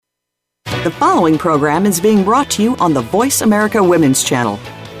The following program is being brought to you on the Voice America Women's Channel.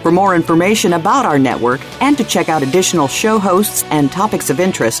 For more information about our network and to check out additional show hosts and topics of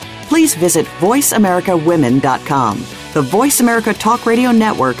interest, please visit voiceamericawomen.com. The Voice America Talk Radio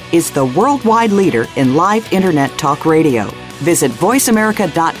Network is the worldwide leader in live Internet talk radio. Visit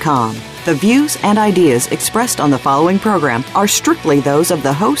voiceamerica.com. The views and ideas expressed on the following program are strictly those of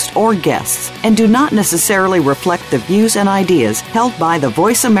the host or guests and do not necessarily reflect the views and ideas held by the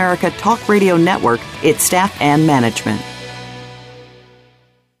Voice America Talk Radio Network, its staff, and management.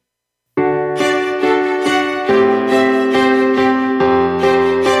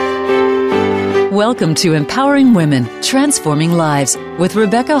 Welcome to Empowering Women, Transforming Lives with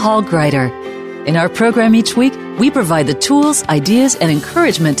Rebecca Hall-Gruyter. In our program each week, we provide the tools, ideas, and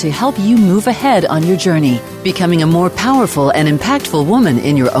encouragement to help you move ahead on your journey, becoming a more powerful and impactful woman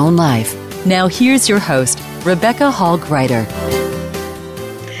in your own life. Now here's your host, Rebecca Hall-Gruyter.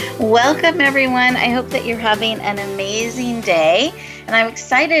 Welcome, everyone. I hope that you're having an amazing day, and I'm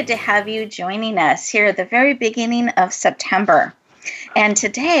excited to have you joining us here at the very beginning of September. And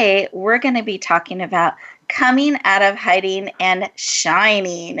today, we're going to be talking about coming out of hiding and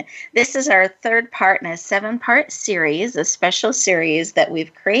shining. This is our third part in a 7-part series, a special series that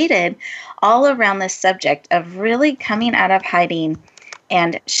we've created all around the subject of really coming out of hiding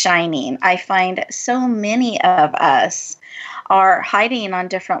and shining. I find so many of us are hiding on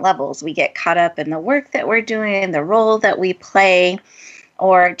different levels. We get caught up in the work that we're doing, the role that we play,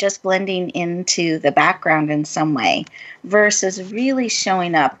 or just blending into the background in some way, versus really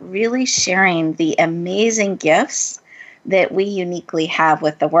showing up, really sharing the amazing gifts that we uniquely have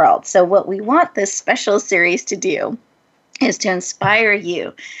with the world. So what we want this special series to do is to inspire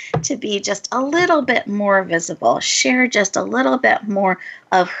you to be just a little bit more visible, share just a little bit more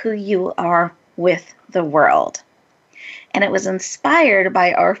of who you are with the world. And it was inspired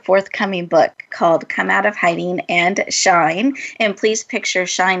by our forthcoming book called Come Out of Hiding and Shine. And please picture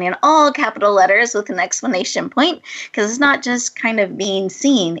shine in all capital letters with an exclamation point, because it's not just kind of being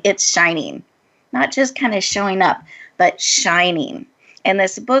seen, it's shining. Not just kind of showing up, but shining. And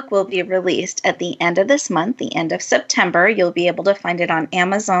this book will be released at the end of this month, the end of September. You'll be able to find it on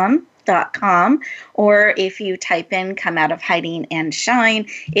Amazon.com, or if you type in Come Out of Hiding and Shine,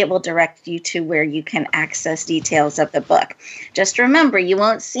 it will direct you to where you can access details of the book. Just remember, you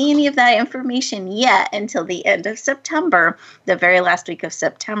won't see any of that information yet until the end of September, the very last week of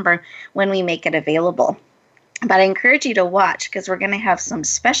September, when we make it available. But I encourage you to watch, because we're going to have some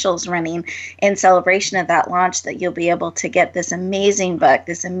specials running in celebration of that launch, that you'll be able to get this amazing book,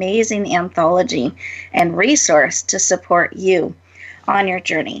 this amazing anthology and resource to support you on your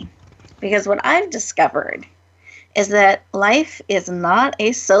journey. Because what I've discovered is that life is not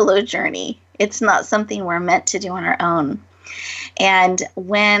a solo journey. It's not something we're meant to do on our own. And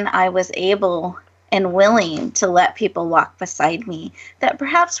when I was able and willing to let people walk beside me that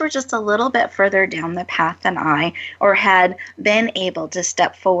perhaps were just a little bit further down the path than I, or had been able to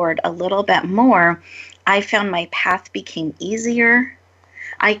step forward a little bit more, I found my path became easier.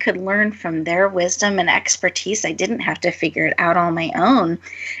 I could learn from their wisdom and expertise. I didn't have to figure it out on my own.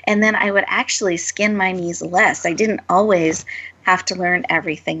 And then I would actually skin my knees less. I didn't always have to learn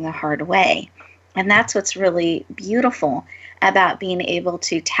everything the hard way. And that's what's really beautiful about being able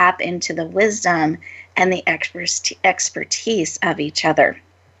to tap into the wisdom and the expertise of each other.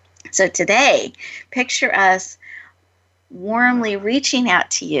 So today, picture us warmly reaching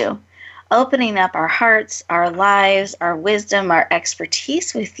out to you, opening up our hearts, our lives, our wisdom, our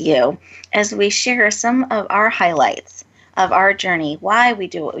expertise with you as we share some of our highlights of our journey, why we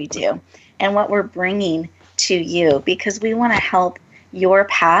do what we do, and what we're bringing to you, because we want to help your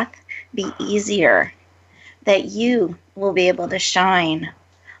path be easier, that you will be able to shine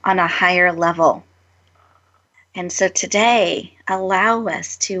on a higher level. And so today, allow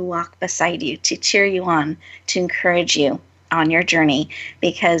us to walk beside you, to cheer you on, to encourage you on your journey,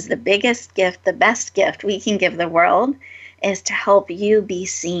 because the biggest gift, the best gift we can give the world is to help you be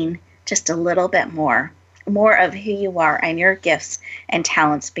seen just a little bit more of who you are and your gifts and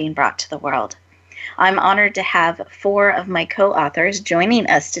talents being brought to the world. I'm honored to have 4 of my co-authors joining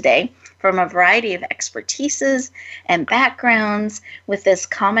us today from a variety of expertises and backgrounds with this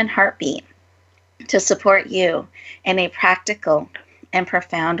common heartbeat to support you in a practical and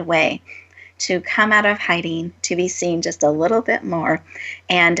profound way to come out of hiding, to be seen just a little bit more,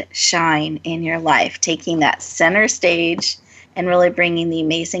 and shine in your life, taking that center stage and really bringing the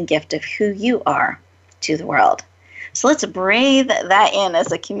amazing gift of who you are to the world. So let's breathe that in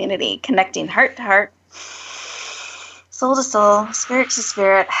as a community, connecting heart to heart, soul to soul, spirit to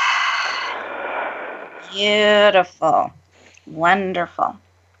spirit. Beautiful. Wonderful.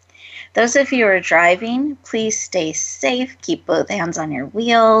 Those of you who are driving, please stay safe. Keep both hands on your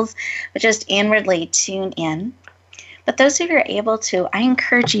wheels, but just inwardly tune in. But those of you who are able to, I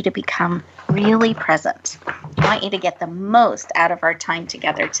encourage you to become really present. I want you to get the most out of our time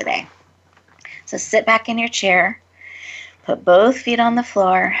together today. So sit back in your chair, put both feet on the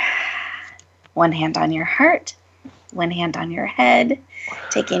floor, one hand on your heart, one hand on your head,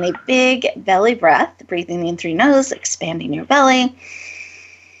 taking a big belly breath, breathing in through your nose, expanding your belly,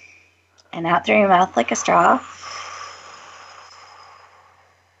 and out through your mouth like a straw.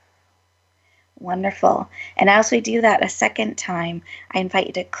 Wonderful. And as we do that a second time, I invite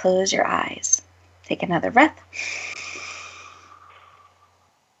you to close your eyes. Take another breath.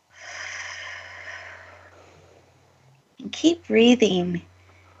 And keep breathing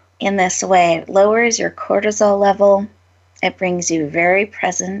in this way. It lowers your cortisol level. It brings you very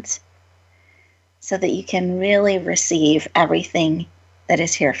present so that you can really receive everything that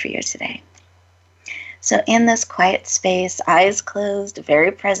is here for you today. So in this quiet space, eyes closed,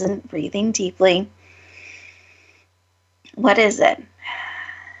 very present, breathing deeply, what is it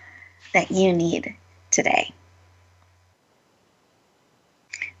that you need today?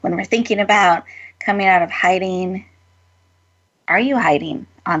 When we're thinking about coming out of hiding, are you hiding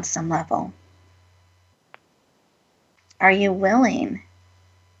on some level? Are you willing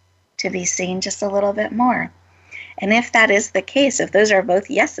to be seen just a little bit more? And if that is the case, if those are both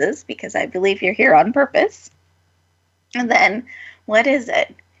yeses, because I believe you're here on purpose, then what is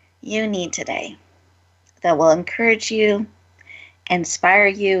it you need today that will encourage you, inspire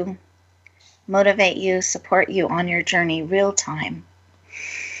you, motivate you, support you on your journey real time?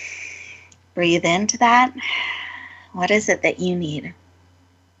 Breathe into that. What is it that you need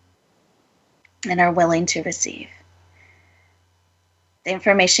and are willing to receive? The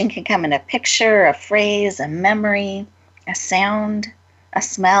information can come in a picture, a phrase, a memory, a sound, a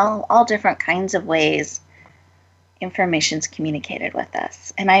smell, all different kinds of ways information's communicated with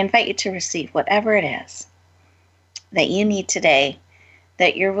us. And I invite you to receive whatever it is that you need today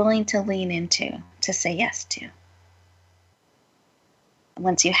that you're willing to lean into, to say yes to.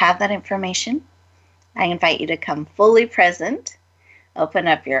 Once you have that information, I invite you to come fully present, open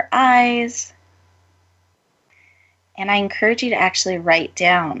up your eyes, and I encourage you to actually write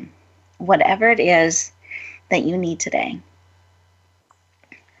down whatever it is that you need today.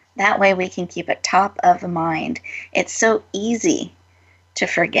 That way we can keep it top of mind. It's so easy to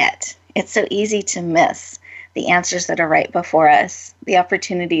forget. It's so easy to miss the answers that are right before us, the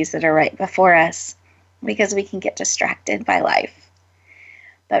opportunities that are right before us, because we can get distracted by life.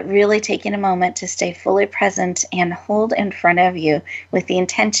 But really taking a moment to stay fully present and hold in front of you with the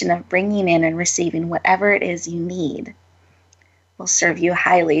intention of bringing in and receiving whatever it is you need will serve you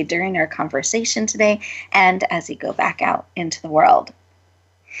highly during our conversation today and as you go back out into the world.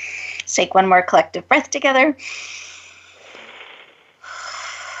 Let's take one more collective breath together.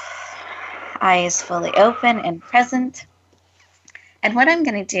 Eyes fully open and present. And what I'm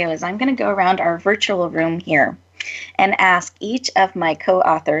going to do is I'm going to go around our virtual room here and ask each of my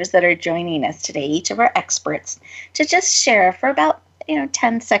co-authors that are joining us today, each of our experts, to just share for about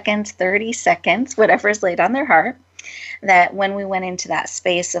 10 seconds, 30 seconds, whatever is laid on their heart, that when we went into that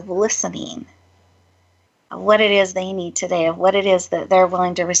space of listening, of what it is they need today, of what it is that they're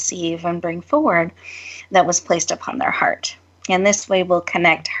willing to receive and bring forward that was placed upon their heart. And this way we'll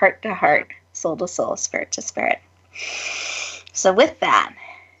connect heart to heart, soul to soul, spirit to spirit. So with that,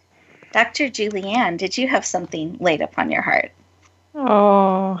 Dr. Julianne, did you have something laid upon your heart?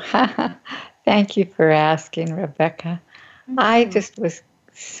 Oh, thank you for asking, Rebecca. Mm-hmm. I just was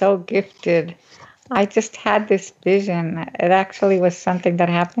so gifted. I just had this vision. It actually was something that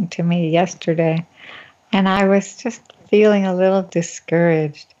happened to me yesterday. And I was just feeling a little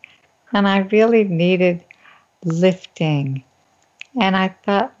discouraged. And I really needed lifting. And I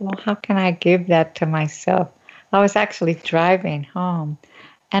thought, well, how can I give that to myself? I was actually driving home.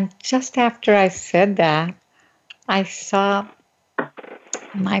 And just after I said that, I saw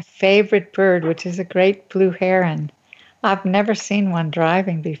my favorite bird, which is a great blue heron. I've never seen one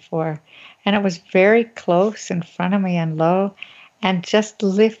driving before. And it was very close in front of me and low, and just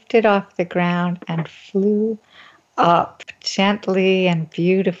lifted off the ground and flew up gently and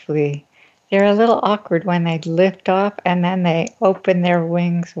beautifully. They're a little awkward when they lift off and then they open their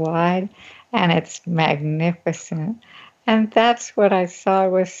wings wide, and it's magnificent. And that's what I saw. I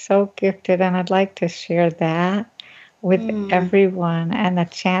was so gifted, and I'd like to share that with everyone, and a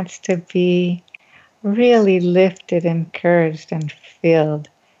chance to be really lifted, encouraged, and filled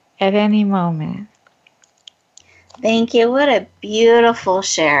at any moment. Thank you. What a beautiful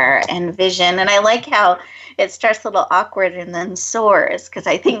share and vision. And I like how it starts a little awkward and then soars, because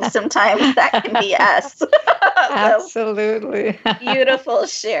I think sometimes that can be us. So, absolutely. beautiful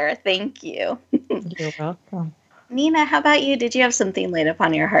share. Thank you. You're welcome. Nina, how about you? Did you have something laid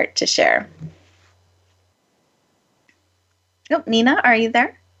upon your heart to share? Oh, Nina, are you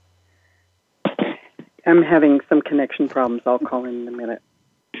there? I'm having some connection problems. I'll call in a minute.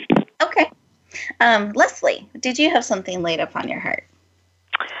 Okay. Leslie, did you have something laid upon your heart?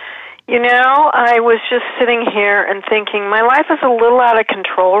 I was just sitting here and thinking my life is a little out of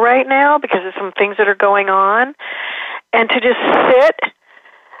control right now because of some things that are going on. And to just sit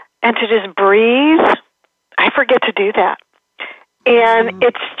and to just breathe, I forget to do that. And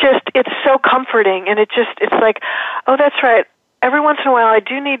it's so comforting. And it's like, oh, that's right. Every once in a while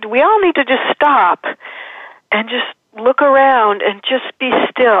we all need to just stop and just look around and just be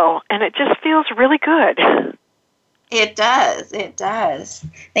still. And it just feels really good. It does. It does.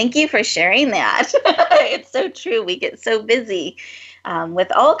 Thank you for sharing that. It's so true. We get so busy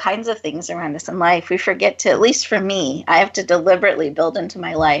with all kinds of things around us in life. We forget to, at least for me, I have to deliberately build into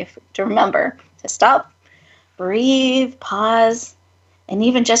my life to remember to stop, breathe, pause, and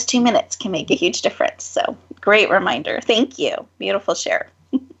even just 2 minutes can make a huge difference. So great reminder. Thank you. Beautiful share.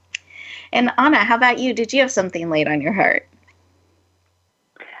 And Anna, how about you? Did you have something laid on your heart?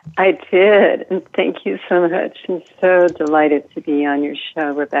 I did, and thank you so much. I'm so delighted to be on your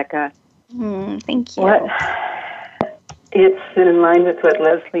show, Rebecca. Thank you. It's in line with what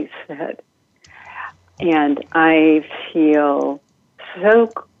Leslie said, and I feel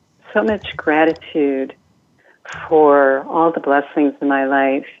so much gratitude for all the blessings in my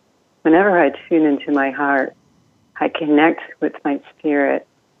life. Whenever I tune into my heart, I connect with my spirit,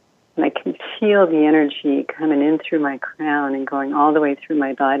 and I can feel the energy coming in through my crown and going all the way through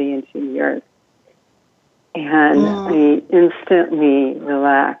my body into the earth. And I instantly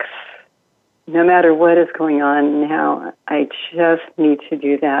relax. No matter what is going on now, I just need to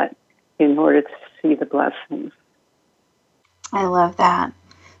do that in order to see the blessings. I love that.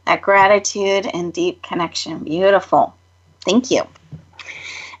 That gratitude and deep connection. Beautiful. Thank you.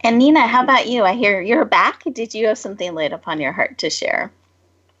 And Nina, how about you? I hear you're back. Did you have something laid upon your heart to share?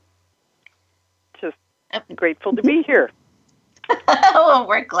 Grateful to be here. Oh,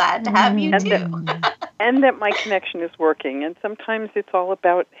 we're glad to have you too. And that my connection is working. And sometimes it's all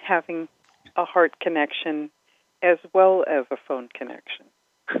about having a heart connection as well as a phone connection.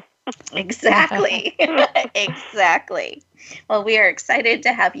 Exactly. Exactly. Well, we are excited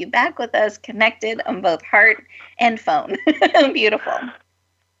to have you back with us, connected on both heart and phone. Beautiful.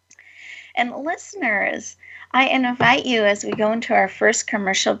 And listeners, I invite you as we go into our first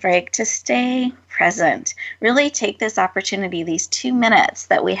commercial break to stay present. Really take this opportunity, these 2 minutes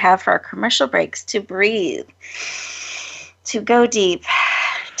that we have for our commercial breaks, to breathe, to go deep,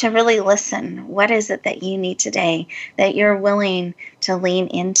 to really listen. What is it that you need today that you're willing to lean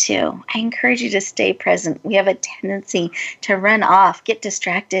into? I encourage you to stay present. We have a tendency to run off, get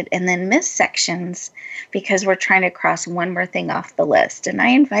distracted, and then miss sections because we're trying to cross one more thing off the list. And I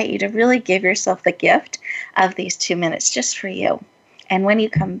invite you to really give yourself the gift of these 2 minutes just for you. And when we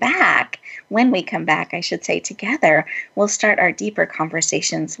come back, I should say, together, we'll start our deeper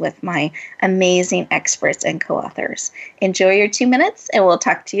conversations with my amazing experts and co-authors. Enjoy your 2 minutes, and we'll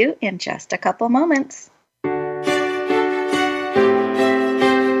talk to you in just a couple moments.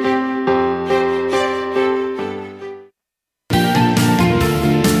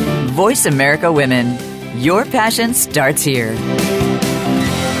 Voice America Women. Your passion starts here.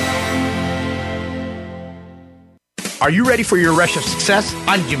 Are you ready for your rush of success?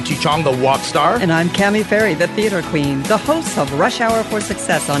 I'm Jim Chi Chong, the walk star. And I'm Cammie Ferry, the theater queen, the host of Rush Hour for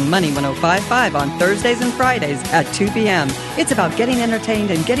Success on Money 105.5 on Thursdays and Fridays at 2 p.m. It's about getting entertained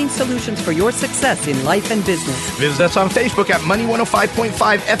and getting solutions for your success in life and business. Visit us on Facebook at Money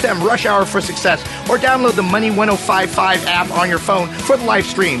 105.5 FM Rush Hour for Success, or download the Money 105.5 app on your phone for the live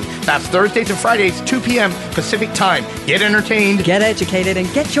stream. That's Thursdays and Fridays, 2 p.m. Pacific time. Get entertained, get educated,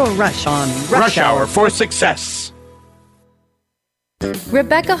 and get your rush on Rush Hour for Success.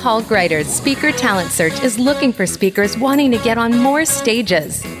 Rebecca Hall Greider's Speaker Talent Search is looking for speakers wanting to get on more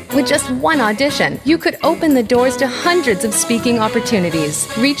stages. With just one audition, you could open the doors to hundreds of speaking opportunities,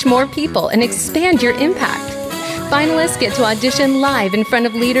 reach more people, and expand your impact. Finalists get to audition live in front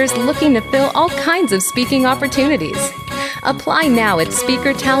of leaders looking to fill all kinds of speaking opportunities. Apply now at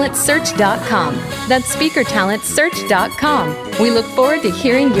SpeakerTalentSearch.com. That's SpeakerTalentSearch.com. We look forward to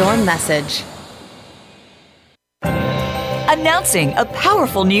hearing your message. Announcing a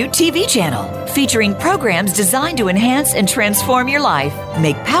powerful new TV channel featuring programs designed to enhance and transform your life.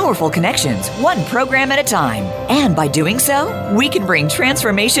 Make powerful connections, one program at a time. And by doing so, we can bring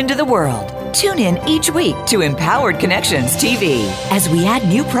transformation to the world. Tune in each week to Empowered Connections TV as we add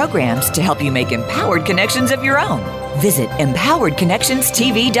new programs to help you make empowered connections of your own. Visit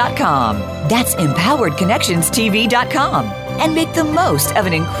empoweredconnectionstv.com. That's empoweredconnectionstv.com. And make the most of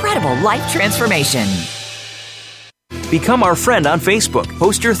an incredible life transformation. Become our friend on Facebook.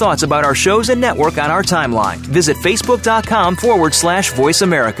 Post your thoughts about our shows and network on our timeline. Visit facebook.com/Voice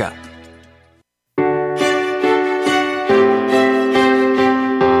America.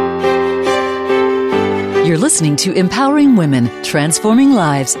 You're listening to Empowering Women, Transforming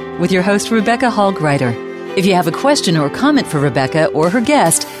Lives with your host, Rebecca Hall Greider. If you have a question or comment for Rebecca or her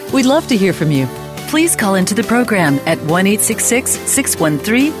guest, we'd love to hear from you. Please call into the program at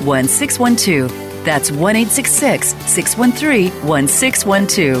 1-866-613-1612. That's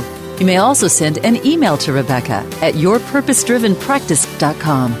 1-866-613-1612. You may also send an email to Rebecca at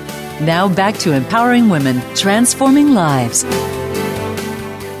yourpurposedrivenpractice.com. Now back to Empowering Women, Transforming Lives.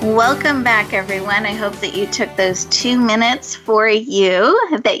 Welcome back, everyone. I hope that you took those 2 minutes for you,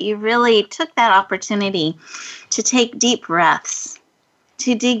 that you really took that opportunity to take deep breaths,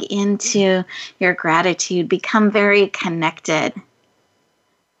 to dig into your gratitude, become very connected.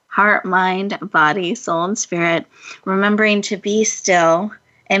 Heart, mind, body, soul, and spirit, remembering to be still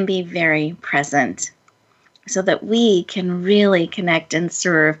and be very present so that we can really connect and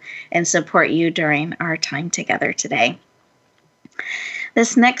serve and support you during our time together today.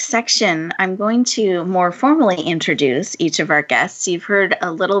 This next section, I'm going to more formally introduce each of our guests. You've heard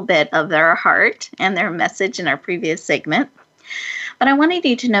a little bit of their heart and their message in our previous segment, but I wanted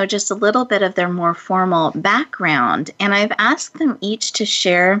you to know just a little bit of their more formal background, and I've asked them each to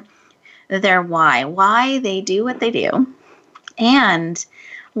share their why they do what they do, and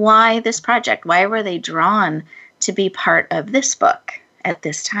why this project, why were they drawn to be part of this book at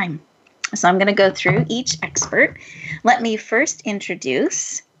this time. So I'm going to go through each expert. Let me first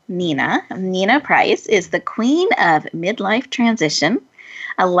introduce Nina. Nina Price is the queen of midlife transition,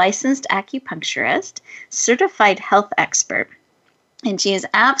 a licensed acupuncturist, certified health expert, and she is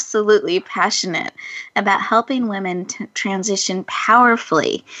absolutely passionate about helping women transition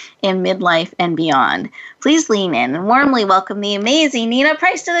powerfully in midlife and beyond. Please lean in and warmly welcome the amazing Nina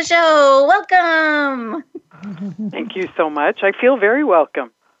Price to the show. Welcome. Thank you so much. I feel very welcome.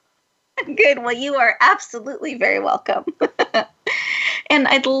 Good. Well, you are absolutely very welcome. And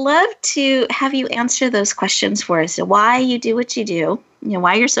I'd love to have you answer those questions for us. So why you do what you do,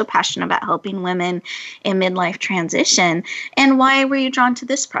 why you're so passionate about helping women in midlife transition, and why were you drawn to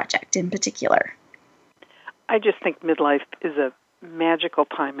this project in particular? I just think midlife is a magical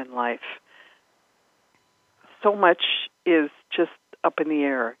time in life. So much is just up in the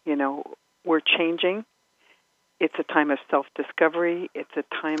air. We're changing. It's a time of self-discovery. It's a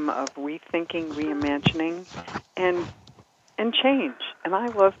time of rethinking, reimagining, and change. And I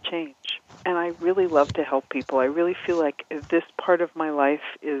love change. And I really love to help people. I really feel like this part of my life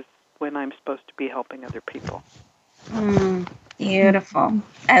is when I'm supposed to be helping other people. Beautiful.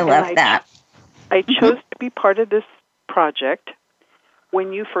 I love that. I chose to be part of this project.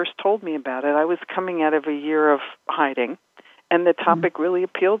 When you first told me about it, I was coming out of a year of hiding, and the topic really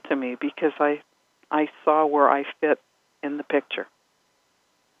appealed to me because I saw where I fit in the picture.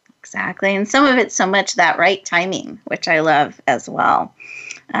 Exactly. And some of it's so much that right timing, which I love as well.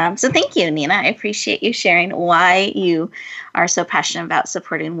 So thank you, Nina. I appreciate you sharing why you are so passionate about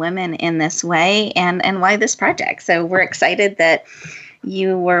supporting women in this way and why this project. So we're excited that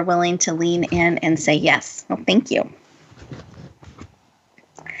you were willing to lean in and say yes. Well, thank you.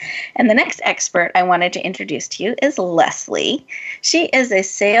 And the next expert I wanted to introduce to you is Leslie. She is a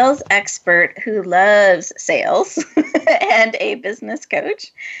sales expert who loves sales and a business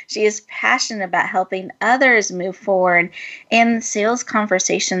coach. She is passionate about helping others move forward in sales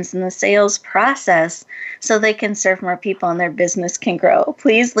conversations and the sales process so they can serve more people and their business can grow.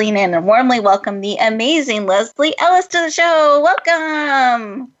 Please lean in and warmly welcome the amazing Leslie Ellis to the show.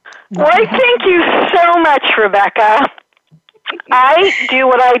 Welcome. Why, thank you so much, Rebecca. I do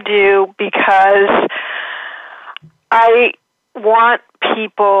what I do because I want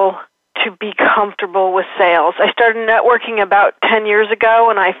people to be comfortable with sales. I started networking about 10 years ago,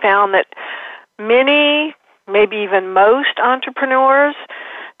 and I found that many, maybe even most entrepreneurs,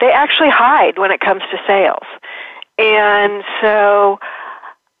 they actually hide when it comes to sales. And so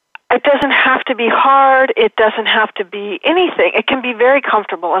it doesn't have to be hard. It doesn't have to be anything. It can be very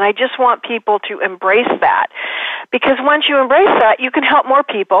comfortable, and I just want people to embrace that. Because once you embrace that, you can help more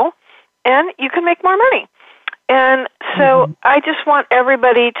people, and you can make more money. And so I just want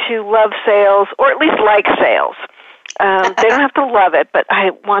everybody to love sales, or at least like sales. They don't have to love it, but I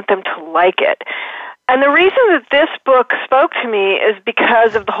want them to like it. And the reason that this book spoke to me is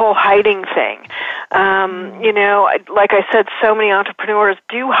because of the whole hiding thing. You know, like I said, so many entrepreneurs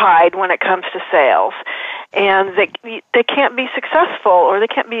do hide when it comes to sales, and they can't be successful, or they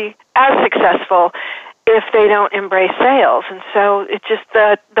can't be as successful if they don't embrace sales. And so it just,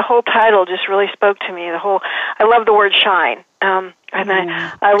 the whole title just really spoke to me. I love the word shine, and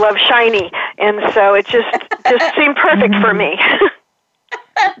I love shiny, and so it just seemed perfect for me.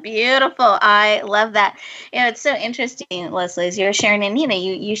 Beautiful. I love that. You know, it's so interesting, Leslie, as you were sharing, and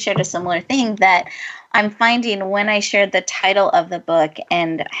you shared a similar thing that I'm finding when I shared the title of the book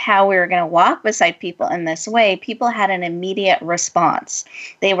and how we were going to walk beside people in this way, people had an immediate response.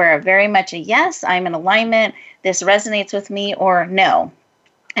 They were very much a yes, I'm in alignment, this resonates with me, or no.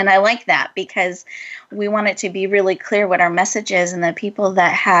 And I like that because we want it to be really clear what our message is, and the people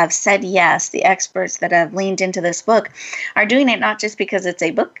that have said yes, the experts that have leaned into this book, are doing it not just because it's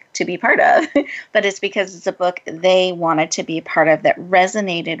a book to be part of, but it's because it's a book they wanted to be a part of, that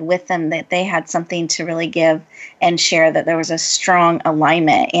resonated with them, that they had something to really give and share, that there was a strong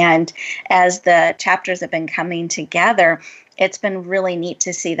alignment. And as the chapters have been coming together, it's been really neat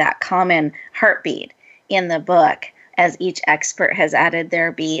to see that common heartbeat in the book, as each expert has added their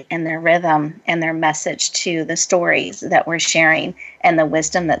beat and their rhythm and their message to the stories that we're sharing and the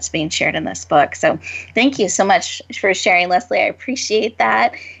wisdom that's being shared in this book. So thank you so much for sharing, Leslie. I appreciate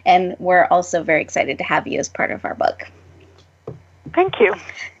that. And we're also very excited to have you as part of our book. Thank you.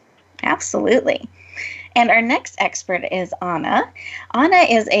 Absolutely. And our next expert is Anna. Anna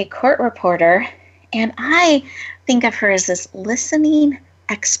is a court reporter, and I think of her as this listening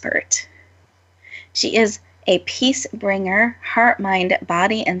expert. She is a peace bringer, heart, mind,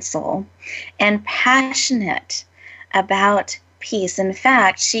 body, and soul, and passionate about peace. In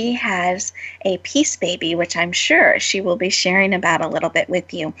fact, she has a peace baby, which I'm sure she will be sharing about a little bit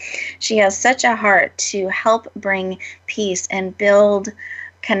with you. She has such a heart to help bring peace and build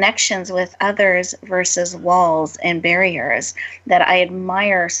connections with others versus walls and barriers, that I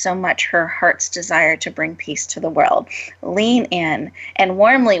admire so much her heart's desire to bring peace to the world. Lean in and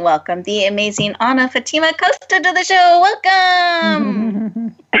warmly welcome the amazing Anna Fatima Costa to the show.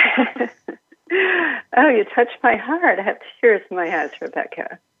 Welcome! Oh, you touched my heart. I have tears in my eyes,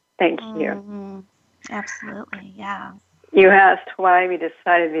 Rebecca. Thank you. Absolutely, yeah. You asked why we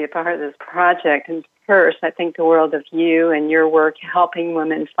decided to be a part of this project, and first, I think the world of you and your work helping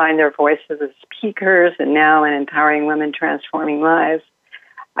women find their voices as speakers, and now in empowering women transforming lives.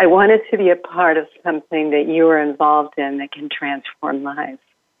 I wanted to be a part of something that you are involved in that can transform lives.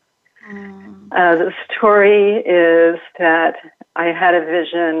 The story is that I had a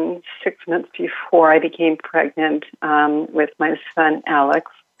vision 6 months before I became pregnant with my son,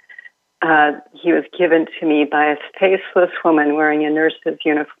 Alex. He was given to me by a faceless woman wearing a nurse's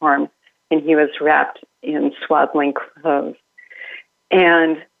uniform, and he was wrapped in swaddling clothes.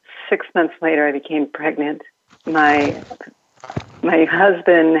 And 6 months later, I became pregnant. My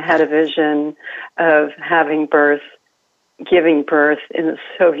husband had a vision of giving birth in the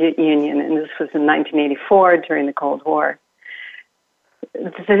Soviet Union, and this was in 1984 during the Cold War.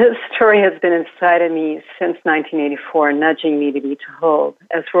 This story has been inside of me since 1984, nudging me to be told.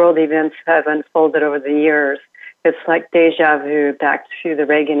 As world events have unfolded over the years, it's like deja vu back to the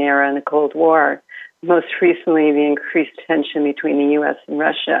Reagan era and the Cold War. Most recently, the increased tension between the U.S. and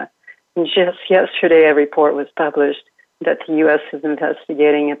Russia. And just yesterday, a report was published that the U.S. is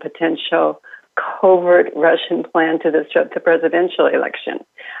investigating a potential covert Russian plan to disrupt the presidential election.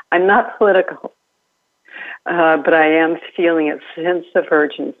 I'm not political, but I am feeling a sense of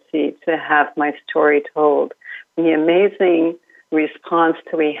urgency to have my story told. The amazing response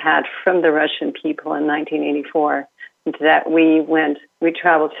that we had from the Russian people in 1984, that we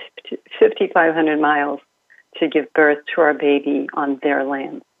traveled 5,500 miles to give birth to our baby on their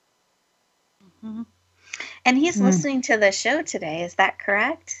land. Mm-hmm. And he's listening to the show today, is that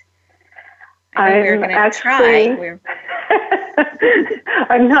correct? I'm not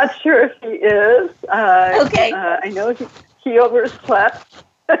sure if he is. Okay. I know he overslept.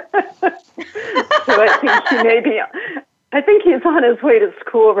 So I think he may be. I think he's on his way to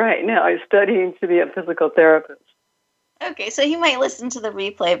school right now. He's studying to be a physical therapist. Okay, so he might listen to the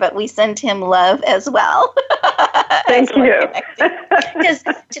replay, but we send him love as well. Thank you. Because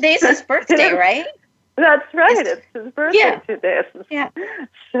today's his birthday, right? That's right. It's his birthday today. Yeah.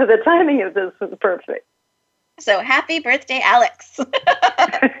 So the timing of this was perfect. So happy birthday, Alex.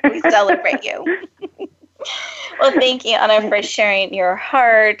 We celebrate you. Well, thank you, Anna, for sharing your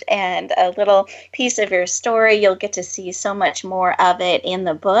heart and a little piece of your story. You'll get to see so much more of it in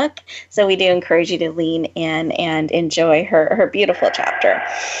the book. So we do encourage you to lean in and enjoy her beautiful chapter.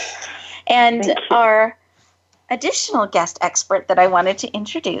 And our additional guest expert that I wanted to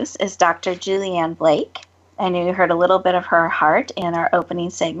introduce is Dr. Julianne Blake. I know you heard a little bit of her heart in our opening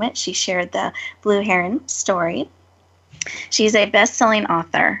segment. She shared the Blue Heron story. She's a best-selling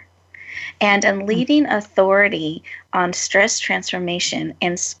author and a leading authority on stress transformation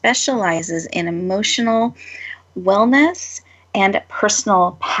and specializes in emotional wellness and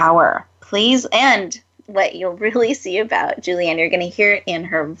personal power. Please, and what you'll really see about Julianne, you're going to hear it in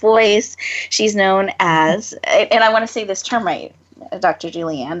her voice. She's known as, and I want to say this term right, Dr.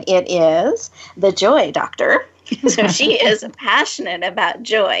 Julianne, it is the Joy Doctor. So she is passionate about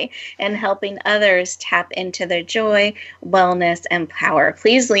joy and helping others tap into their joy, wellness, and power.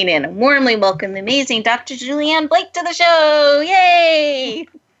 Please lean in and warmly welcome the amazing Dr. Julianne Blake to the show. Yay!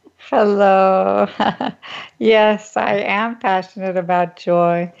 Hello. Yes, I am passionate about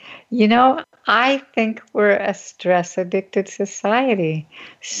joy. You know, I think we're a stress-addicted society.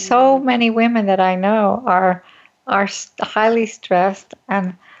 So many women that I know are highly stressed,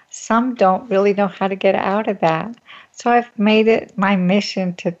 and some don't really know how to get out of that. So I've made it my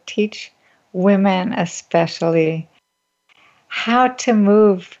mission to teach women especially how to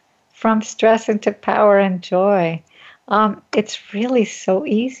move from stress into power and joy. It's really so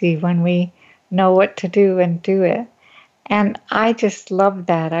easy when we know what to do and do it. And I just love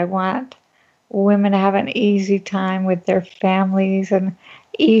that. I want women to have an easy time with their families and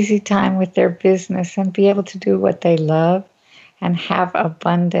easy time with their business and be able to do what they love and have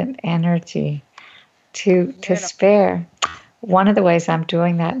abundant energy to spare. One of the ways I'm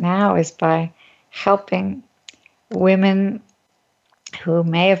doing that now is by helping women who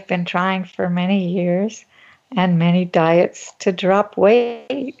may have been trying for many years and many diets to drop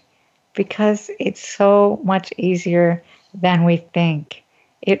weight, because it's so much easier than we think.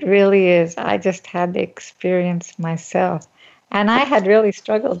 It really is. I just had the experience myself. And I had really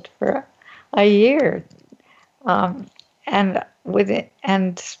struggled for a year. And with it,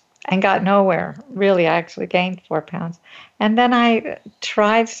 and got nowhere. Really, I actually gained 4 pounds. And then I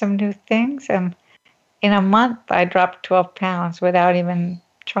tried some new things, and in a month I dropped 12 pounds without even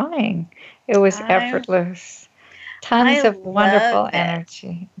trying. It was effortless. Tons of wonderful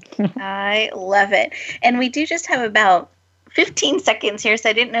energy. I love it. And we do just have about 15 seconds here, so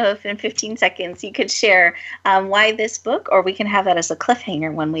I didn't know if in 15 seconds you could share why this book, or we can have that as a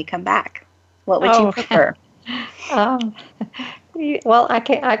cliffhanger when we come back. What would you prefer? Well, I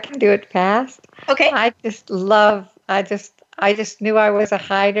can do it fast. Okay. I just knew I was a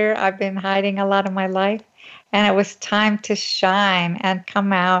hider. I've been hiding a lot of my life, and it was time to shine and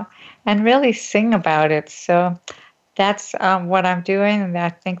come out and really sing about it. So that's what I'm doing, and I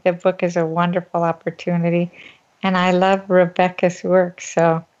think the book is a wonderful opportunity. And I love Rebecca's work,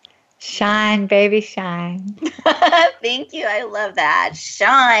 so shine, baby, shine. Thank you. I love that.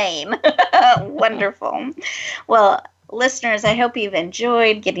 Shine. Wonderful. Well, listeners, I hope you've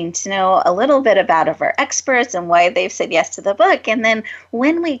enjoyed getting to know a little bit about our experts and why they've said yes to the book. And then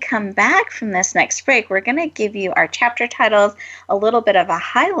when we come back from this next break, we're going to give you our chapter titles, a little bit of a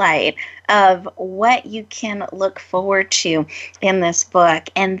highlight of what you can look forward to in this book.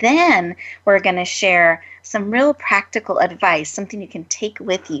 And then we're going to share some real practical advice, something you can take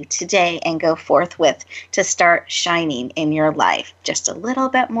with you today and go forth with to start shining in your life. Just a little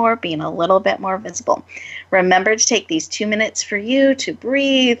bit more, being a little bit more visible. Remember to take these 2 minutes for you to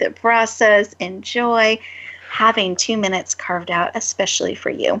breathe, process, enjoy, having 2 minutes carved out especially for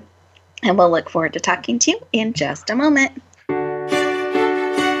you. And we'll look forward to talking to you in just a moment.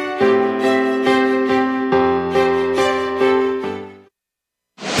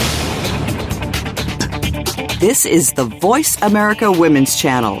 This is the Voice America Women's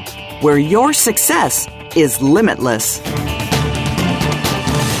Channel, where your success is limitless.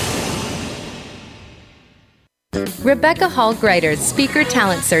 Rebecca Hall Greider's Speaker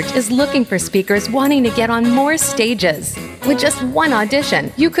Talent Search is looking for speakers wanting to get on more stages. With just one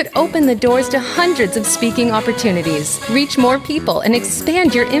audition, you could open the doors to hundreds of speaking opportunities, reach more people, and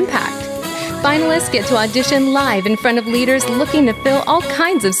expand your impact. Finalists get to audition live in front of leaders looking to fill all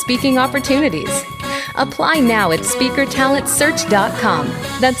kinds of speaking opportunities. Apply now at SpeakerTalentSearch.com.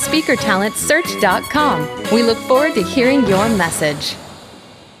 That's SpeakerTalentSearch.com. We look forward to hearing your message.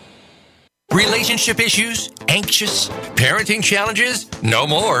 Relationship issues? Anxious? Parenting challenges? No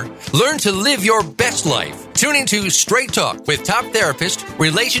more. Learn to live your best life. Tune into Straight Talk with top therapist,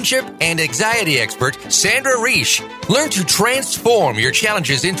 relationship, and anxiety expert Sandra Reish. Learn to transform your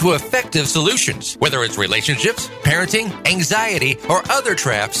challenges into effective solutions. Whether it's relationships, parenting, anxiety, or other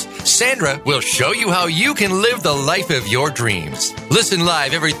traps, Sandra will show you how you can live the life of your dreams. Listen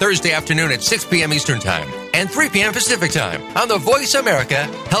live every Thursday afternoon at 6 p.m. Eastern Time and 3 p.m. Pacific Time on the Voice America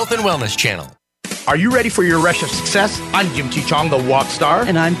Health and Wellness Channel. Are you ready for your rush of success? I'm Jim T. Chong, the walk star.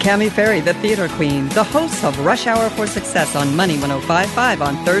 And I'm Cami Ferry, the theater queen, the host of Rush Hour for Success on Money 105.5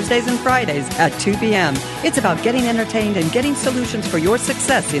 on Thursdays and Fridays at 2 p.m. It's about getting entertained and getting solutions for your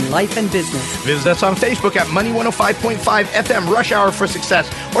success in life and business. Visit us on Facebook at Money 105.5 FM Rush Hour for Success,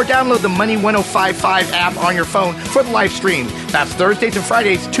 or download the Money 105.5 app on your phone for the live stream. That's Thursdays and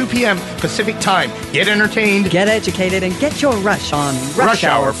Fridays, 2 p.m. Pacific Time. Get entertained, get educated, and get your rush on Rush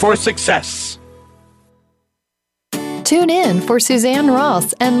Hour for Success. Tune in for Suzanne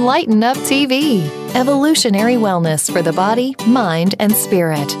Ross and Lighten Up TV, evolutionary wellness for the body, mind, and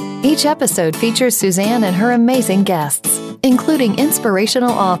spirit. Each episode features Suzanne and her amazing guests, including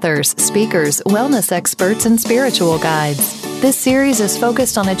inspirational authors, speakers, wellness experts, and spiritual guides. This series is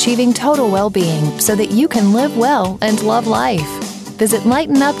focused on achieving total well-being so that you can live well and love life. Visit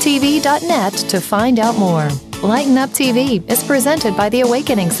lightenuptv.net to find out more. Lighten Up TV is presented by the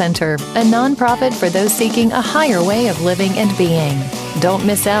Awakening Center, a nonprofit for those seeking a higher way of living and being. Don't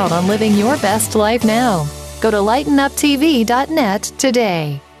miss out on living your best life now. Go to lightenuptv.net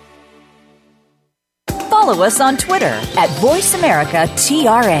today. Follow us on Twitter at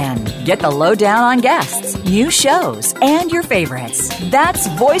VoiceAmericaTRN. Get the lowdown on guests, new shows, and your favorites. That's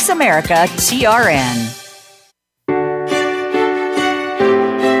VoiceAmericaTRN.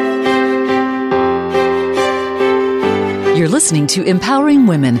 You're listening to Empowering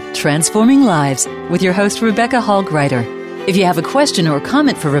Women, Transforming Lives with your host, Rebecca Hall-Gruyter. If you have a question or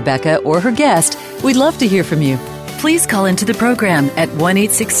comment for Rebecca or her guest, we'd love to hear from you. Please call into the program at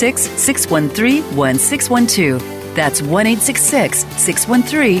 1-866-613-1612. That's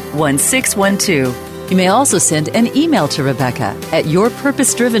 1-866-613-1612. You may also send an email to Rebecca at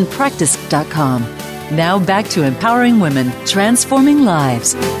yourpurposedrivenpractice.com. Now back to Empowering Women, Transforming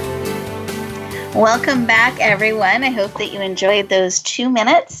Lives. Welcome back, everyone. I hope that you enjoyed those 2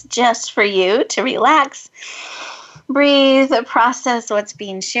 minutes just for you to relax, breathe, process what's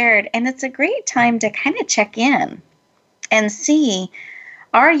being shared. And it's a great time to kind of check in and see,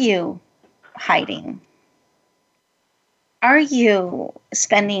 are you hiding? Are you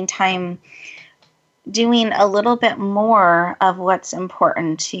spending time doing a little bit more of what's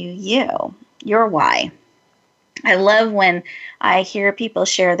important to you, your why? I love when I hear people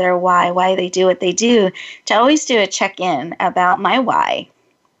share their why they do what they do, to always do a check-in about my why.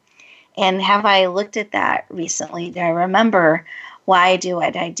 And have I looked at that recently? Do I remember why I do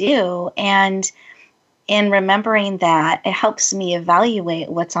what I do? And in remembering that, it helps me evaluate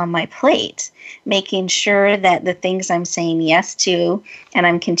what's on my plate, making sure that the things I'm saying yes to and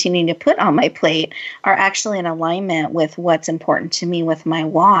I'm continuing to put on my plate are actually in alignment with what's important to me, with my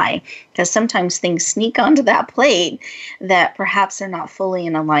why. Because sometimes things sneak onto that plate that perhaps they're not fully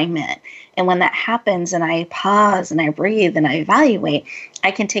in alignment. And when that happens and I pause and I breathe and I evaluate,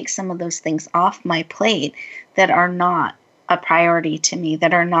 I can take some of those things off my plate that are not a priority to me,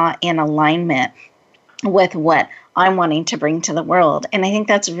 that are not in alignment with what I'm wanting to bring to the world. And I think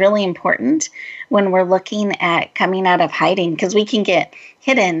that's really important when we're looking at coming out of hiding, because we can get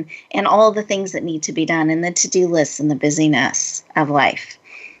hidden in all the things that need to be done and the to-do lists and the busyness of life.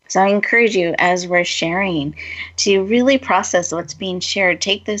 So I encourage you, as we're sharing, to really process what's being shared.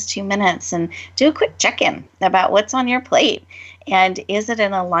 Take those 2 minutes and do a quick check-in about what's on your plate. And is it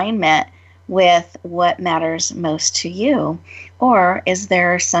in alignment with what matters most to you? Or is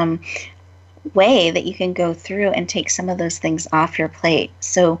there some way that you can go through and take some of those things off your plate,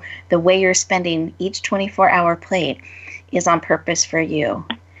 so the way you're spending each 24-hour plate is on purpose for you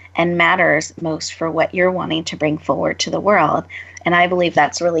and matters most for what you're wanting to bring forward to the world? And I believe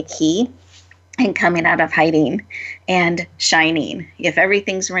that's really key in coming out of hiding and shining. If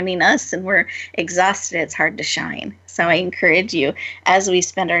everything's running us and we're exhausted, it's hard to shine. So I encourage you, as we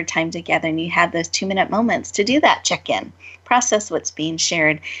spend our time together and you have those 2-minute moments, to do that check-in. Process what's being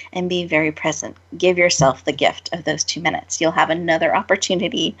shared and be very present. Give yourself the gift of those 2 minutes. You'll have another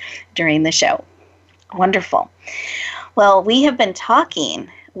opportunity during the show. Wonderful. Well, we have been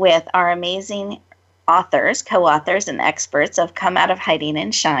talking with our amazing authors, co-authors, and experts of Come Out of Hiding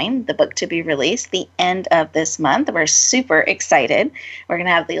and Shine, the book to be released the end of this month. We're super excited. We're going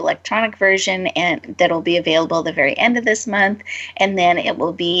to have the electronic version and that'll be available the very end of this month, and then it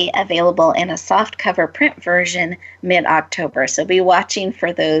will be available in a softcover print version mid-October. So be watching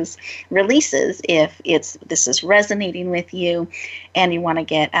for those releases if this is resonating with you and you want to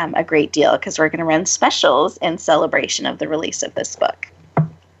get a great deal, because we're going to run specials in celebration of the release of this book.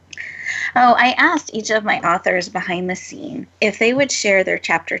 Oh, I asked each of my authors behind the scene if they would share their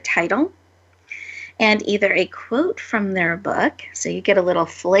chapter title and either a quote from their book, so you get a little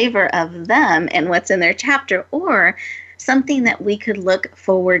flavor of them and what's in their chapter, or something that we could look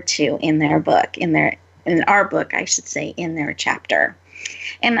forward to in their book, in our book, I should say, in their chapter.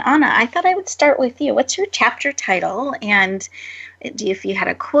 And Anna, I thought I would start with you. What's your chapter title? And if you had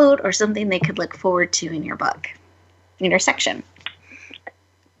a quote or something they could look forward to in your book, in your section.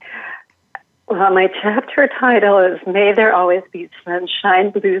 Well, my chapter title is May There Always Be Sunshine,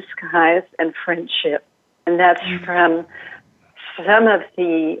 Blue Skies, and Friendship. And that's from some of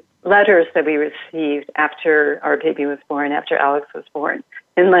the letters that we received after our baby was born, after Alex was born,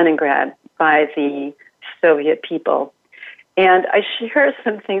 in Leningrad by the Soviet people. And I share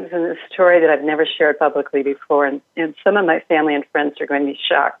some things in this story that I've never shared publicly before, and some of my family and friends are going to be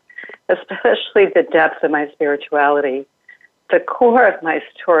shocked, especially the depth of my spirituality. The core of my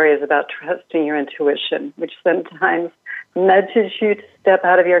story is about trusting your intuition, which sometimes nudges you to step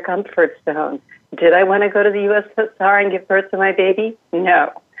out of your comfort zone. Did I want to go to the USSR and give birth to my baby?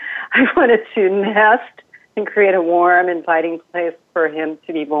 No. I wanted to nest and create a warm, inviting place for him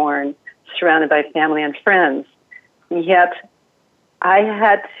to be born, surrounded by family and friends. Yet, I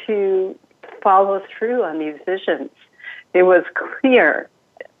had to follow through on these visions. It was clear.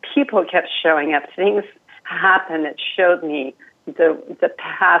 People kept showing up. Things happened that showed me the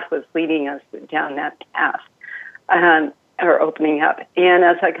path was leading us down that path, or opening up. And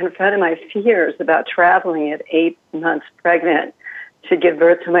as I confronted my fears about traveling at 8 months pregnant to give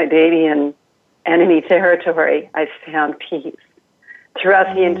birth to my baby in enemy territory, I found peace.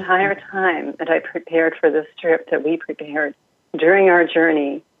 Throughout the entire time that I prepared for this trip, that we prepared, during our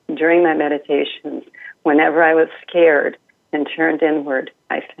journey, during my meditations, whenever I was scared and turned inward,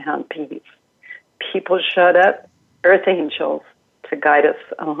 I found peace. People showed up, earth angels, to guide us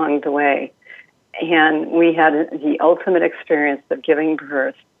along the way. And we had the ultimate experience of giving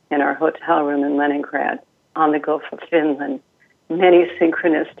birth in our hotel room in Leningrad on the Gulf of Finland. Many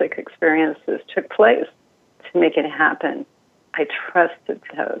synchronistic experiences took place to make it happen. I trusted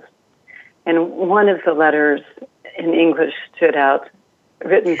those. And one of the letters in English stood out,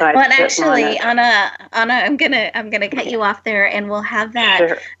 written by Well, actually, Anna, I'm gonna cut you off there, and we'll have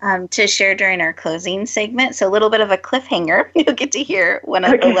that to share during our closing segment. So a little bit of a cliffhanger. You'll get to hear one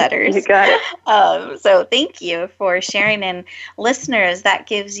of the letters. You got it. So thank you for sharing. And listeners, that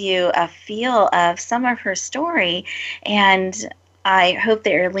gives you a feel of some of her story. And I hope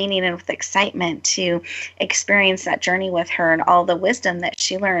that you're leaning in with excitement to experience that journey with her and all the wisdom that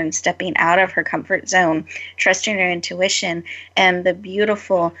she learned, stepping out of her comfort zone, trusting her intuition, and the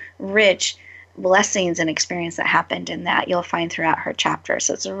beautiful, rich blessings and experience that happened in that you'll find throughout her chapter.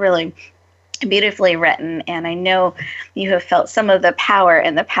 So it's really beautifully written, and I know you have felt some of the power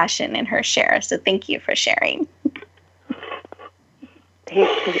and the passion in her share. So thank you for sharing.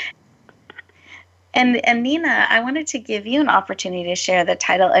 Thank you. And Nina, I wanted to give you an opportunity to share the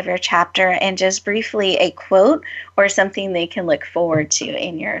title of your chapter and just briefly a quote or something they can look forward to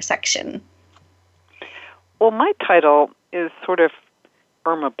in your section. Well, my title is sort of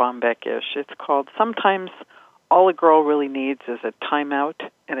Irma Bombeck-ish. It's called Sometimes All a Girl Really Needs is a Timeout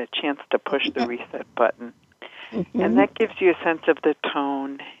and a Chance to Push the Reset Button. Mm-hmm. And that gives you a sense of the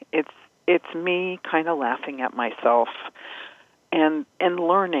tone. It's me kind of laughing at myself and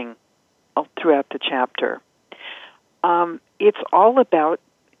learning throughout the chapter. It's all about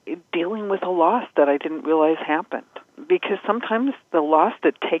dealing with a loss that I didn't realize happened. Because sometimes the loss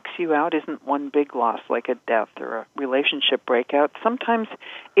that takes you out isn't one big loss, like a death or a relationship breakout. Sometimes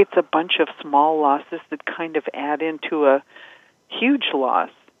it's a bunch of small losses that kind of add into a huge loss,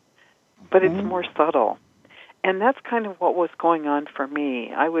 but it's more subtle. And that's kind of what was going on for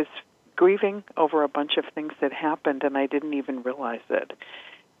me. I was grieving over a bunch of things that happened, and I didn't even realize it.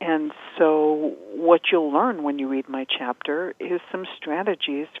 And so what you'll learn when you read my chapter is some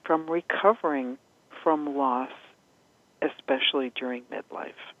strategies from recovering from loss, especially during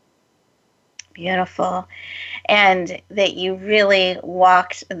midlife. Beautiful. And that you really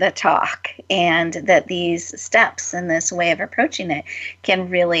walked the talk, and that these steps and this way of approaching it can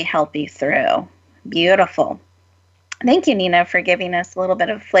really help you through. Beautiful. Thank you, Nina, for giving us a little bit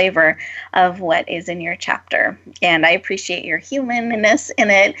of flavor of what is in your chapter. And I appreciate your humanness in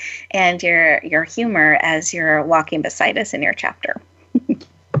it and your humor as you're walking beside us in your chapter.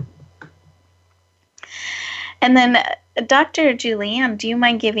 And then, Dr. Julianne, do you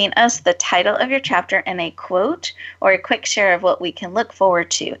mind giving us the title of your chapter and a quote or a quick share of what we can look forward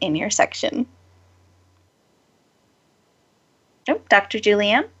to in your section? Oh, Dr.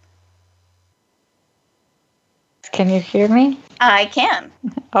 Julianne? Can you hear me? I can.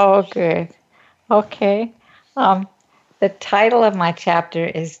 Oh, good. Okay. The title of my chapter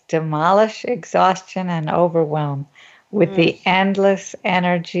is Demolish Exhaustion and Overwhelm with the Endless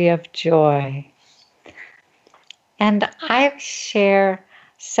Energy of Joy. And I share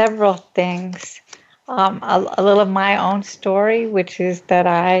several things. A little of my own story, which is that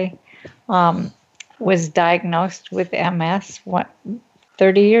I was diagnosed with MS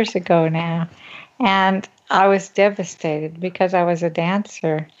 30 years ago now. And I was devastated because I was a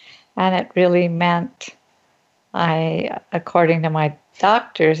dancer, and it really meant according to my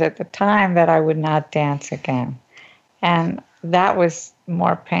doctors at the time, that I would not dance again. And that was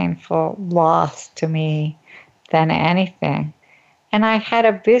more painful loss to me than anything. And I had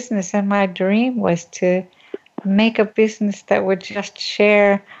a business, and my dream was to make a business that would just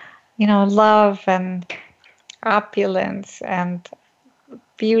share, love and opulence and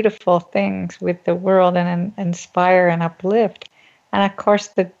beautiful things with the world and inspire and uplift. And of course,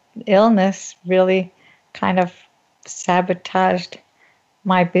 the illness really kind of sabotaged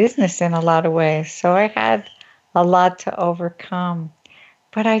my business in a lot of ways. So I had a lot to overcome.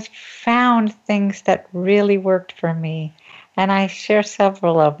 But I found things that really worked for me. And I share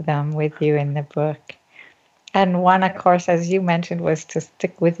several of them with you in the book. And one, of course, as you mentioned, was to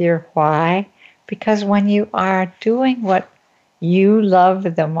stick with your why. Because when you are doing what you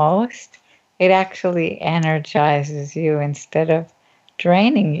love the most, it actually energizes you instead of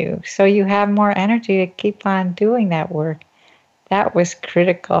draining you. So you have more energy to keep on doing that work. That was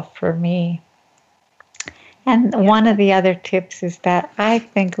critical for me. And one of the other tips is that I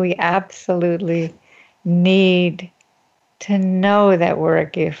think we absolutely need to know that we're a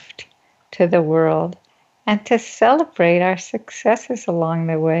gift to the world and to celebrate our successes along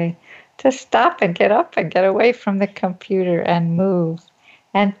the way. To stop and get up and get away from the computer and move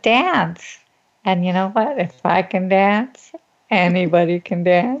and dance. And you know what? If I can dance, anybody can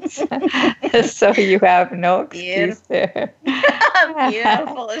dance. So you have no excuse there.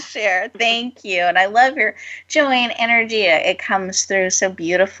 Beautiful to share. Thank you. And I love your joy and energy. It comes through so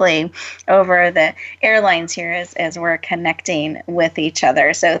beautifully over the airlines here as we're connecting with each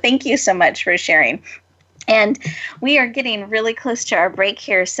other. So thank you so much for sharing. And we are getting really close to our break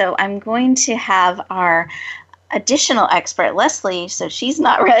here, so I'm going to have our additional expert, Leslie, so she's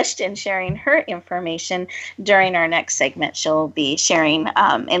not rushed in sharing her information during our next segment. She'll be sharing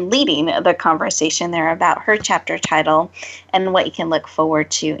and leading the conversation there about her chapter title and what you can look forward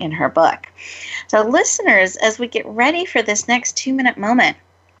to in her book. So listeners, as we get ready for this next 2-minute moment,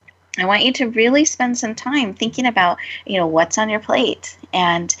 I want you to really spend some time thinking about, what's on your plate,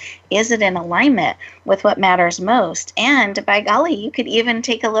 and is it in alignment with what matters most? And by golly, you could even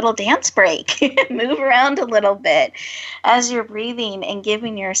take a little dance break, move around a little bit as you're breathing and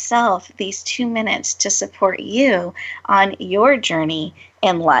giving yourself these 2 minutes to support you on your journey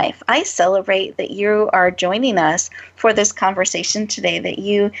in life. I celebrate that you are joining us for this conversation today, that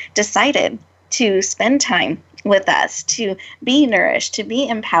you decided to spend time with us, to be nourished, to be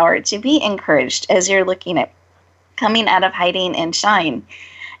empowered, to be encouraged as you're looking at coming out of hiding and shine.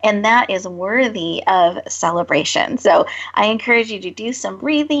 And that is worthy of celebration. So I encourage you to do some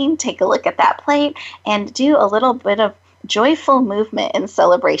breathing, take a look at that plate, and do a little bit of joyful movement and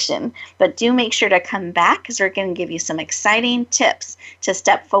celebration. But do make sure to come back, because we're going to give you some exciting tips to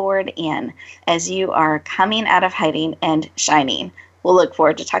step forward in as you are coming out of hiding and shining. We'll look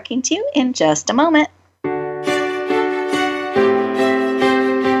forward to talking to you in just a moment.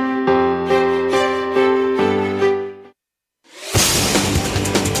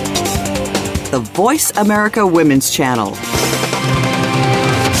 The Voice America Women's Channel.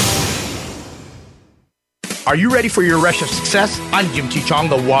 Are you ready for your rush of success? I'm Jim T. Chong,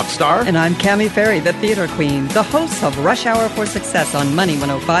 the walk star. And I'm Cammie Ferry, the theater queen, the host of Rush Hour for Success on Money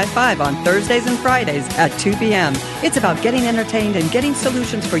 105.5 on Thursdays and Fridays at 2 p.m. It's about getting entertained and getting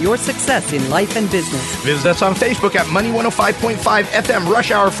solutions for your success in life and business. Visit us on Facebook at Money 105.5 FM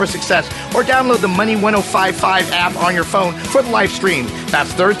Rush Hour for Success, or download the Money 105.5 app on your phone for the live stream.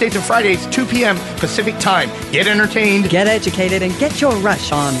 That's Thursdays and Fridays, 2 p.m. Pacific Time. Get entertained, get educated, and get your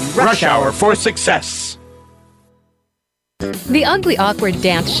rush on Rush Hour for Success. The Ugly Awkward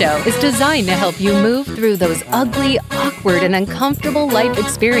Dance Show is designed to help you move through those ugly, awkward, and uncomfortable life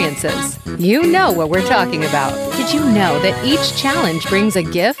experiences. You know what we're talking about. Did you know that each challenge brings a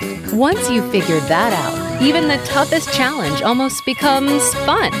gift? Once you figured that out, even the toughest challenge almost becomes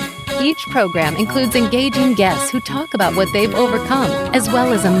fun. Each program includes engaging guests who talk about what they've overcome, as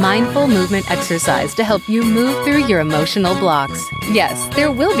well as a mindful movement exercise to help you move through your emotional blocks. Yes,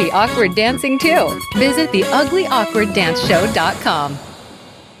 there will be awkward dancing too. Visit theuglyawkwarddanceshow.com.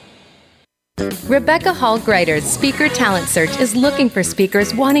 Rebecca Hall Greider's Speaker Talent Search is looking for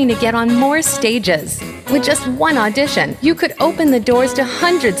speakers wanting to get on more stages. With just one audition, you could open the doors to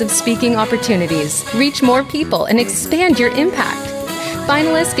hundreds of speaking opportunities, reach more people, and expand your impact.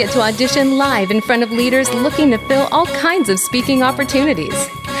 Finalists get to audition live in front of leaders looking to fill all kinds of speaking opportunities.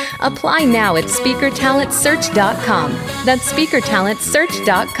 Apply now at SpeakerTalentSearch.com. That's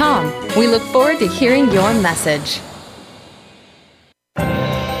SpeakerTalentSearch.com. We look forward to hearing your message.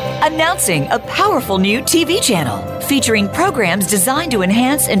 Announcing a powerful new TV channel featuring programs designed to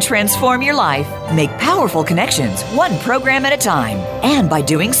enhance and transform your life. Make powerful connections, one program at a time. And by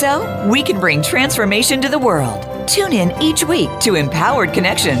doing so, we can bring transformation to the world. Tune in each week to Empowered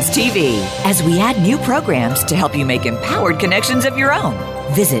Connections TV as we add new programs to help you make empowered connections of your own.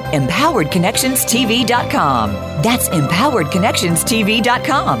 Visit EmpoweredConnectionsTV.com. That's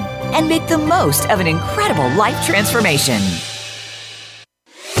EmpoweredConnectionsTV.com. And make the most of an incredible life transformation.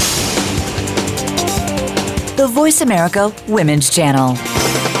 The Voice America Women's Channel.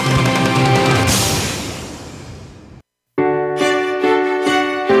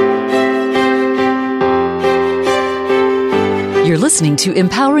 You're listening to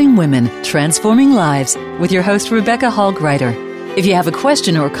Empowering Women, Transforming Lives with your host, Rebecca Hall Greider. If you have a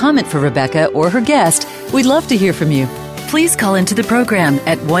question or comment for Rebecca or her guest, we'd love to hear from you. Please call into the program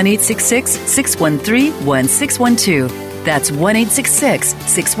at 1-866-613-1612. That's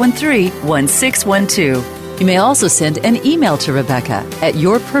 1-866-613-1612. You may also send an email to Rebecca at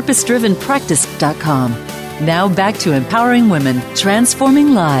yourpurposedrivenpractice.com. Now back to Empowering Women,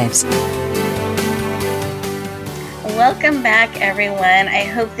 Transforming Lives. Welcome back, everyone. I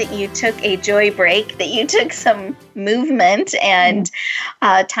hope that you took a joy break, that you took some movement and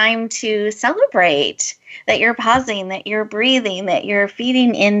time to celebrate, that you're pausing, that you're breathing, that you're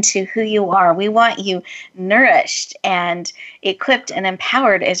feeding into who you are. We want you nourished and equipped and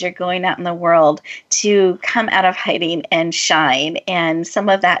empowered as you're going out in the world to come out of hiding and shine. And some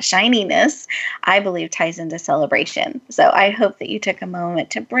of that shininess, I believe, ties into celebration. So I hope that you took a moment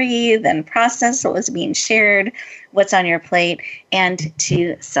to breathe and process what was being shared, what's on your plate, and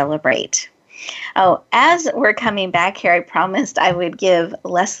to celebrate. Oh, as we're coming back here, I promised I would give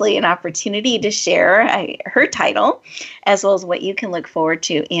Leslie an opportunity to share her title, as well as what you can look forward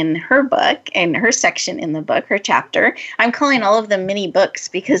to in her book, in her section in the book, her chapter. I'm calling all of them mini books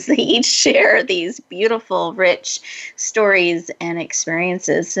because they each share these beautiful, rich stories and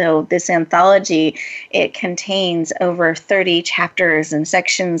experiences. So this anthology, it contains over 30 chapters and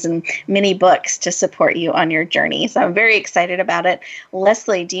sections and mini books to support you on your journey. So I'm very excited about it.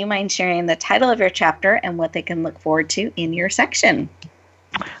 Leslie, do you mind sharing the title of your chapter and what they can look forward to in your section?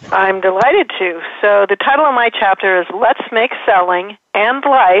 I'm delighted to. So the title of my chapter is Let's Make Selling and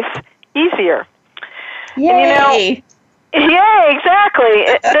Life Easier. Yay! And yeah, exactly.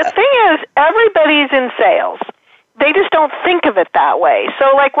 The thing is, everybody's in sales. They just don't think of it that way.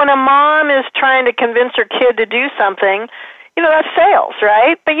 So like when a mom is trying to convince her kid to do something, that's sales,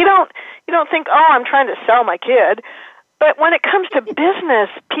 right? But you don't think, oh, I'm trying to sell my kid. But when it comes to business,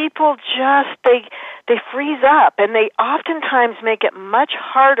 people just, they freeze up, and they oftentimes make it much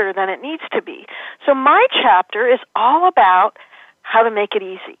harder than it needs to be. So my chapter is all about how to make it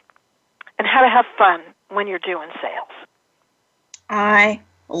easy and how to have fun when you're doing sales. I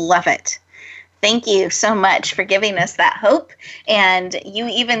love it. Thank you so much for giving us that hope. And you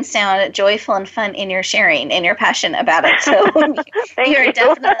even sound joyful and fun in your sharing and your passion about it. So you're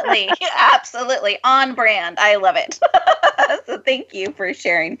definitely, absolutely on brand. I love it. So thank you for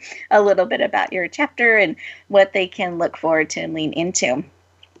sharing a little bit about your chapter and what they can look forward to and lean into.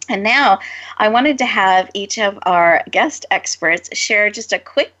 And now I wanted to have each of our guest experts share just a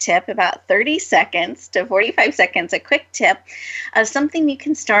quick tip, about 30 seconds to 45 seconds, a quick tip of something you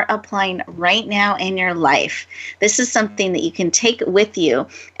can start applying right now in your life. This is something that you can take with you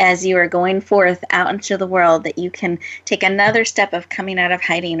as you are going forth out into the world, that you can take another step of coming out of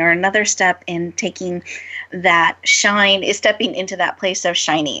hiding, or another step in taking that shine, is stepping into that place of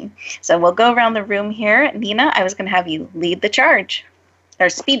shining. So we'll go around the room here. Nina, I was going to have you lead the charge. Our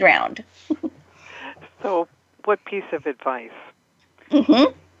speed round. So what piece of advice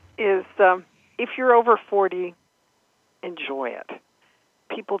is if you're over 40, enjoy it.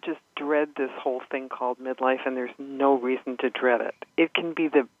 People just dread this whole thing called midlife, and there's no reason to dread it. It can be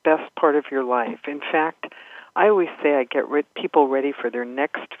the best part of your life. In fact, I always say I get people ready for their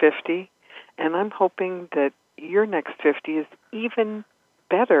next 50, and I'm hoping that your next 50 is even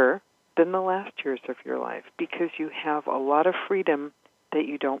better than the last years of your life, because you have a lot of freedom that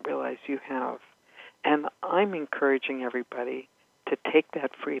you don't realize you have. And I'm encouraging everybody to take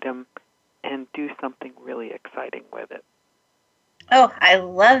that freedom and do something really exciting with it. Oh, I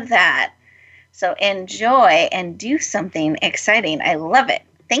love that. So enjoy and do something exciting. I love it.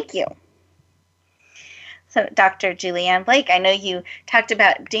 Thank you. So Dr. Julianne Blake, I know you talked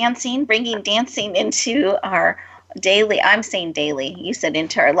about dancing, bringing dancing into our daily, I'm saying daily, you said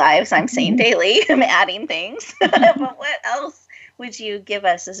into our lives, I'm saying daily, I'm adding things. But what else would you give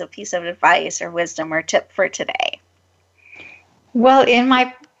us as a piece of advice or wisdom or tip for today? Well, in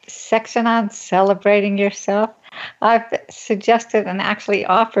my section on celebrating yourself, I've suggested and actually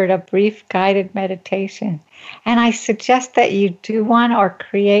offered a brief guided meditation. And I suggest that you do one or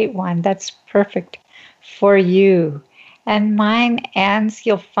create one that's perfect for you. And mine ends,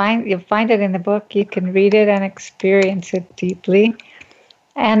 you'll find it in the book. You can read it and experience it deeply.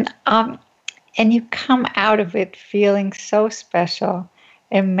 And you come out of it feeling so special,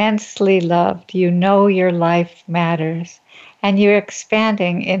 immensely loved. You know your life matters. And you're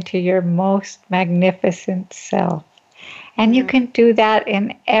expanding into your most magnificent self. And you can do that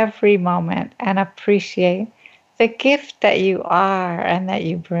in every moment and appreciate the gift that you are and that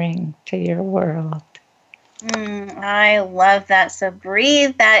you bring to your world. I love that. So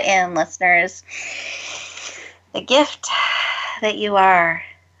breathe that in, listeners. The gift that you are,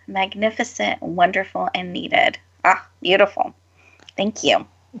 magnificent, wonderful, and needed. Ah, beautiful. Thank you.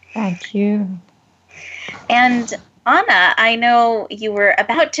 Thank you. And Anna, I know you were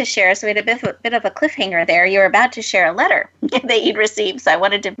about to share, so we had a bit of a cliffhanger there. You were about to share a letter that you'd received, so I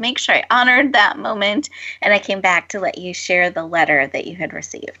wanted to make sure I honored that moment, and I came back to let you share the letter that you had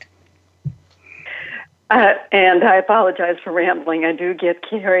received. And I apologize for rambling. I do get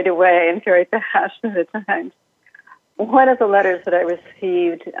carried away and very passionate at times. One of the letters that I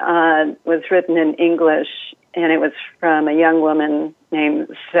received was written in English, and it was from a young woman named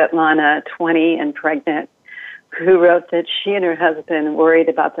Svetlana, 20 and pregnant, who wrote that she and her husband worried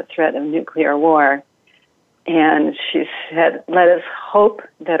about the threat of nuclear war. And she said, "Let us hope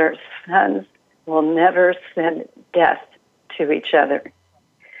that our sons will never send death to each other."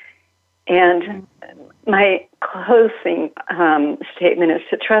 And my closing statement is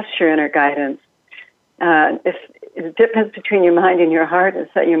to trust your inner guidance. If the difference between your mind and your heart is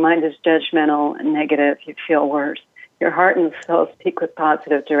that your mind is judgmental and negative, you feel worse. Your heart and soul speak with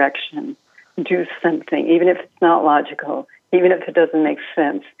positive direction. Do something, even if it's not logical, even if it doesn't make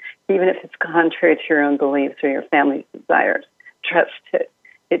sense, even if it's contrary to your own beliefs or your family's desires. Trust it.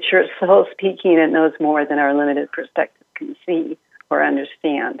 It's your soul speaking. It knows more than our limited perspective can see or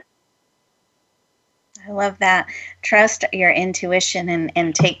understand. I love that. Trust your intuition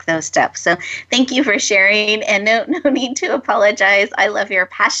and take those steps. So thank you for sharing, and no need to apologize. I love your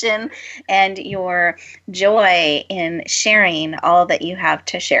passion and your joy in sharing all that you have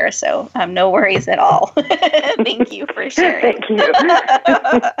to share. So no worries at all. Thank you for sharing. Thank you.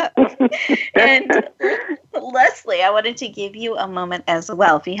 And Leslie, I wanted to give you a moment as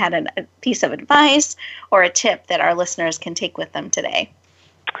well. If you had a piece of advice or a tip that our listeners can take with them today.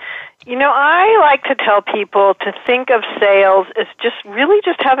 You know, I like to tell people to think of sales as just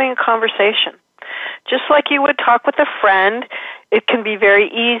having a conversation. Just like you would talk with a friend, it can be very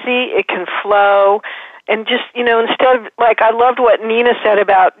easy, it can flow, and just, instead of, like, I loved what Nina said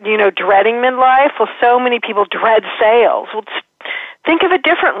about, dreading midlife. Well, so many people dread sales. Well, think of it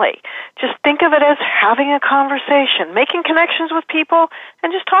differently. Just think of it as having a conversation, making connections with people,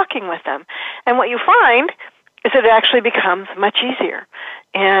 and just talking with them. And what you find is that it actually becomes much easier.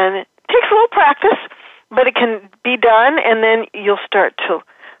 And it takes a little practice, but it can be done, and then you'll start to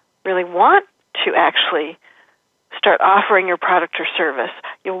really want to actually start offering your product or service.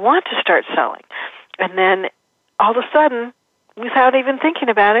 You'll want to start selling. And then all of a sudden, without even thinking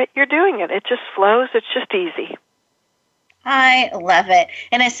about it, you're doing it. It just flows. It's just easy. I love it.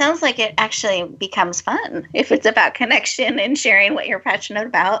 And it sounds like it actually becomes fun if it's about connection and sharing what you're passionate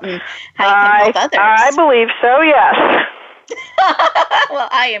about and how you can help others. I believe so, yes. Well,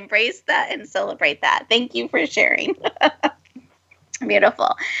 I embrace that and celebrate that. Thank you for sharing.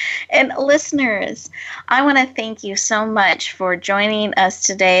 Beautiful. And listeners, I want to thank you so much for joining us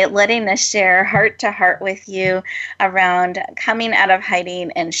today, letting us share heart to heart with you around coming out of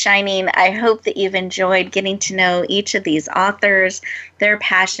hiding and shining. I hope that you've enjoyed getting to know each of these authors, their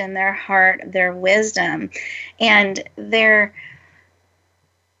passion, their heart, their wisdom, and their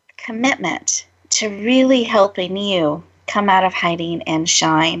commitment to really helping you come out of hiding and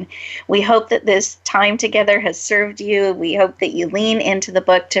shine. We hope that this time together has served you. We hope that you lean into the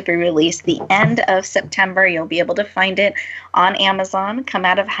book to be released the end of September. You'll be able to find it on Amazon, Come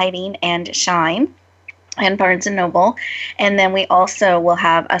Out of Hiding and Shine, and Barnes & Noble. And then we also will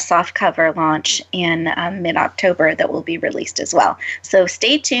have a soft cover launch in mid-October that will be released as well. So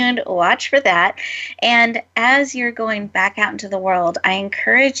stay tuned, watch for that. And as you're going back out into the world, I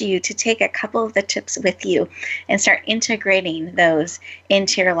encourage you to take a couple of the tips with you and start integrating those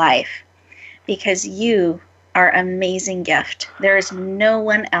into your life, because you are an amazing gift. There is no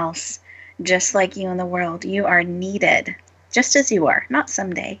one else just like you in the world. You are needed just as you are, not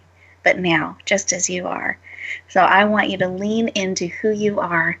someday, but now, just as you are. So I want you to lean into who you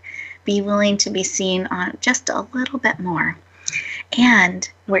are, be willing to be seen on just a little bit more. And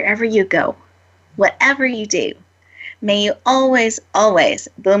wherever you go, whatever you do, may you always, always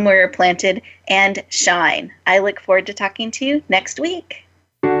bloom where you're planted and shine. I look forward to talking to you next week.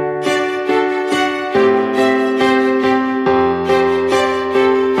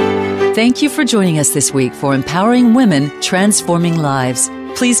 Thank you for joining us this week for Empowering Women, Transforming Lives.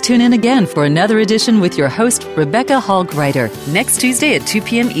 Please tune in again for another edition with your host, Rebecca Hall-Gruyter, next Tuesday at 2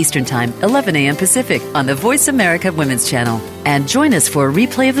 p.m. Eastern Time, 11 a.m. Pacific on the Voice America Women's Channel. And join us for a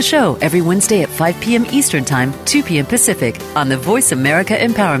replay of the show every Wednesday at 5 p.m. Eastern Time, 2 p.m. Pacific on the Voice America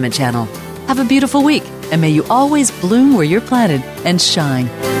Empowerment Channel. Have a beautiful week, and may you always bloom where you're planted and shine.